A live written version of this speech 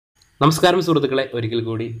നമസ്കാരം സുഹൃത്തുക്കളെ, ഒരിക്കൽ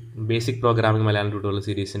കൂടി ബേസിക് പ്രോഗ്രാമിംഗ് മലയാളം ട്യൂട്ടോറിയൽ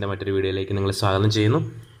സീരീസിൻ്റെ മറ്റൊരു വീഡിയോയിലേക്ക് നിങ്ങളെ സ്വാഗതം ചെയ്യുന്നു.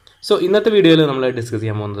 സോ ഇന്നത്തെ വീഡിയോയിൽ നമ്മൾ ഡിസ്കസ്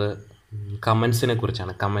ചെയ്യാൻ പോകുന്നത് കമൻസിനെ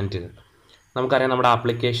കുറിച്ചാണ്. കമൻറ്റുകൾ നമുക്കറിയാം, നമ്മുടെ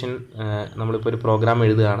ആപ്ലിക്കേഷൻ നമ്മളിപ്പോൾ ഒരു പ്രോഗ്രാം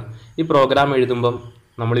എഴുതുകയാണ്. ഈ പ്രോഗ്രാം എഴുതുമ്പം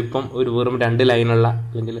നമ്മളിപ്പം വെറും 2 ലൈനുള്ള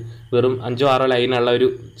അല്ലെങ്കിൽ വെറും 5-6 ലൈനുള്ള ഒരു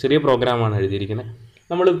ചെറിയ പ്രോഗ്രാമാണ് എഴുതിയിരിക്കുന്നത്.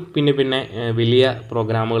 നമ്മൾ പിന്നെ വലിയ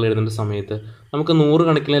പ്രോഗ്രാമുകൾ എഴുതുന്ന സമയത്ത് നമുക്ക് 100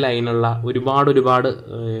 കണക്കിന് ലൈനുള്ള ഒരുപാട്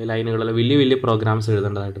ലൈനുകളുള്ള വലിയ പ്രോഗ്രാംസ്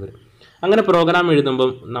എഴുതേണ്ടതായിട്ട് വരും. അങ്ങനെ പ്രോഗ്രാം എഴുതുമ്പം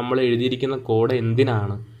നമ്മൾ എഴുതിയിരിക്കുന്ന കോഡ്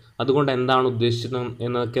എന്തിനാണ്, അതുകൊണ്ട് എന്താണ് ഉദ്ദേശിച്ചത്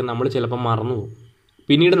എന്നൊക്കെ നമ്മൾ ചിലപ്പോൾ മറന്നു പോകും.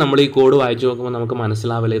 പിന്നീട് നമ്മൾ ഈ കോഡ് വായിച്ചു നോക്കുമ്പോൾ നമുക്ക്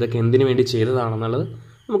മനസ്സിലാവില്ല ഇതൊക്കെ എന്തിനു വേണ്ടി ചെയ്തതാണെന്നുള്ളത്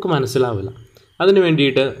നമുക്ക് മനസ്സിലാവില്ല. അതിന്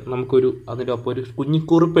വേണ്ടിയിട്ട് അതിൻ്റെ ഒപ്പം ഒരു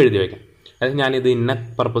കുഞ്ഞിക്കുറിപ്പ് എഴുതി വയ്ക്കാം. അതായത് ഞാനിത് ഇന്ന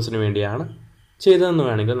പർപ്പസിന് വേണ്ടിയാണ് ചെയ്തതെന്ന്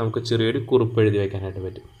വേണമെങ്കിൽ നമുക്ക് ചെറിയൊരു കുറിപ്പ് എഴുതി വയ്ക്കാനായിട്ട്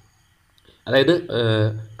പറ്റും. അതായത്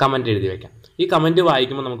കമൻറ്റ് എഴുതി വയ്ക്കാം. ഈ കമൻറ്റ്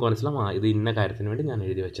വായിക്കുമ്പോൾ നമുക്ക് മനസ്സിലാവും ഇത് ഇന്ന കാര്യത്തിന് വേണ്ടി ഞാൻ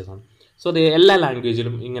എഴുതി വെച്ചതാണ്. സോ അത് എല്ലാ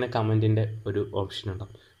ലാംഗ്വേജിലും ഇങ്ങനെ കമൻറ്റിൻ്റെ ഒരു ഓപ്ഷൻ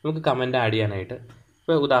ഉണ്ടാകും. നമുക്ക് കമൻറ്റ് ആഡ് ചെയ്യാനായിട്ട്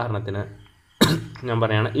ഇപ്പോൾ ഉദാഹരണത്തിന് ഞാൻ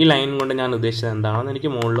പറയുകയാണ്, ഈ ലൈൻ കൊണ്ട് ഞാൻ ഉദ്ദേശിച്ചത് എന്താണെന്ന് എനിക്ക്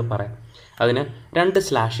മുകളിൽ പറയാം. അതിന് 2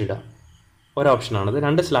 സ്ലാഷ് ഇടുക. ഒരോപ്ഷനാണത്.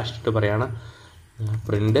 2 സ്ലാഷ് ഇട്ട് പറയുകയാണ്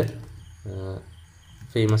പ്രിൻ്റ്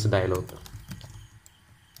ഫേമസ് ഡയലോഗ്.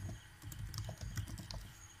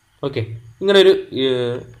 ഓക്കെ, ഇങ്ങനൊരു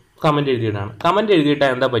കമൻറ്റ് എഴുതിയിട്ടാണ്. കമൻറ്റ്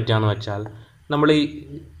എഴുതിയിട്ടാൽ എന്താ പറ്റുകയെന്ന് വെച്ചാൽ, നമ്മൾ ഈ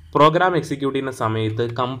പ്രോഗ്രാം എക്സിക്യൂട്ട് ചെയ്യുന്ന സമയത്ത്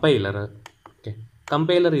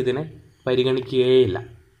കമ്പൈലർ ഇതിനെ പരിഗണിക്കുകയില്ല,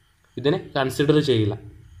 ഇതിനെ കൺസിഡർ ചെയ്യില്ല.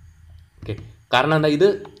 ഓക്കെ, കാരണം എന്താ, ഇത്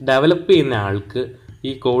ഡെവലപ്പ് ചെയ്യുന്ന ആൾക്ക്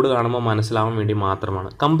ഈ കോഡ് കാണുമ്പോൾ മനസ്സിലാവാൻ വേണ്ടി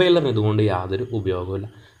മാത്രമാണ്. കമ്പൈലറിന് ഇതുകൊണ്ട് യാതൊരു ഉപയോഗമില്ല.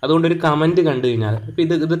 അതുകൊണ്ട് ഒരു കമൻറ്റ് കണ്ടു കഴിഞ്ഞാൽ, ഇപ്പോൾ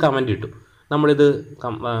ഇത് കമൻറ്റ് ഇട്ടു, നമ്മളിത്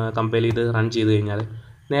കമ്പൈൽ ചെയ്ത് റൺ ചെയ്ത് കഴിഞ്ഞാൽ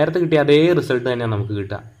നേരത്തെ കിട്ടിയ അതേ റിസൾട്ട് തന്നെയാണ് നമുക്ക്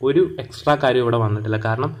കിട്ടുക. ഒരു എക്സ്ട്രാ കാര്യം ഇവിടെ വന്നിട്ടില്ല.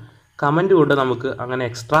 കാരണം കമൻറ്റ് കൊണ്ട് നമുക്ക് അങ്ങനെ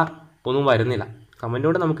എക്സ്ട്രാ ഒന്നും വരുന്നില്ല. കമൻറ്റ്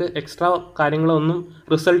കൊണ്ട് നമുക്ക് എക്സ്ട്രാ കാര്യങ്ങളൊന്നും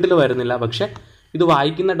റിസൾട്ടിൽ വരുന്നില്ല. പക്ഷേ ഇത്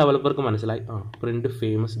വായിക്കുന്ന ഡെവലപ്പർക്ക് മനസ്സിലായി, പ്രിൻ്റ്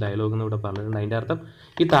ഫേമസ് ഡയലോഗ് എന്ന് ഇവിടെ പറഞ്ഞിട്ടുണ്ട്. അതിൻ്റെ അർത്ഥം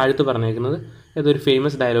ഈ താഴത്ത് പറഞ്ഞേക്കുന്നത് ഇതൊരു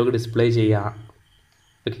ഫേമസ് ഡയലോഗ് ഡിസ്പ്ലേ ചെയ്യുക.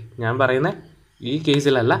 ഓക്കെ, ഞാൻ പറയുന്ന ഈ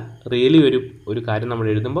കേസിലല്ല, റിയലി ഒരു കാര്യം നമ്മൾ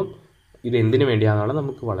എഴുതുമ്പം ഇത് എന്തിനു വേണ്ടിയാണെന്നുള്ളത്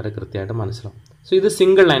നമുക്ക് വളരെ കൃത്യമായിട്ട് മനസ്സിലാവും. സോ ഇത്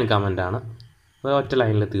സിംഗിൾ ലൈൻ കമൻറ്റാണ്. ഒറ്റ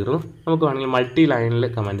ലൈനിൽ തീർന്നു. നമുക്ക് വേണമെങ്കിൽ മൾട്ടി ലൈനിൽ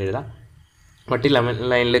കമൻറ്റ് എഴുതാം. മൾട്ടി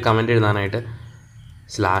ലൈനിൽ കമൻറ്റ് എഴുതാനായിട്ട്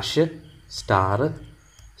സ്ലാഷ് സ്റ്റാർ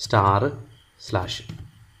സ്ലാഷ്,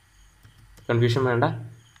 കൺഫ്യൂഷൻ വേണ്ട,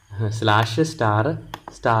 സ്ലാഷ്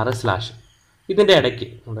സ്റ്റാർ സ്ലാഷ്. ഇതിൻ്റെ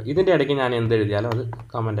ഇടയ്ക്ക് ഞാൻ എന്ത് എഴുതിയാലും അത്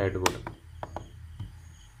കമൻ്റായിട്ട് പോകും.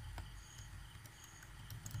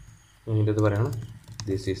 ഇതിൻ്റെ ഇത് പറയണം,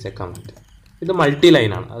 ദിസ് ഈസ് എ കമൻറ്റ്. ഇത് മൾട്ടി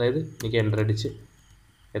ലൈനാണ്. അതായത് എനിക്ക് എൻ്റർ അടിച്ച്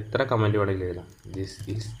എത്ര കമൻറ്റ് വേണമെങ്കിലും എഴുതാം. This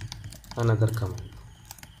is another comment,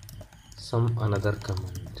 some another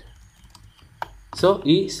comment. So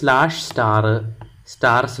ഈ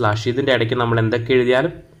സ്റ്റാർ സ്ലാഷ് ഇതിൻ്റെ ഇടയ്ക്ക് നമ്മൾ എന്തൊക്കെ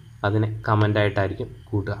എഴുതിയാലും അതിനെ കമൻ്റായിട്ടായിരിക്കും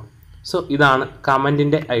കൂട്ടുക. സോ ഇതാണ്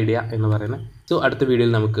കമൻറ്റിൻ്റെ ഐഡിയ എന്ന് പറയുന്നത്. സോ അടുത്ത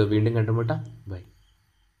വീഡിയോയിൽ നമുക്ക് വീണ്ടും കണ്ടുമുട്ടാം. ബൈ.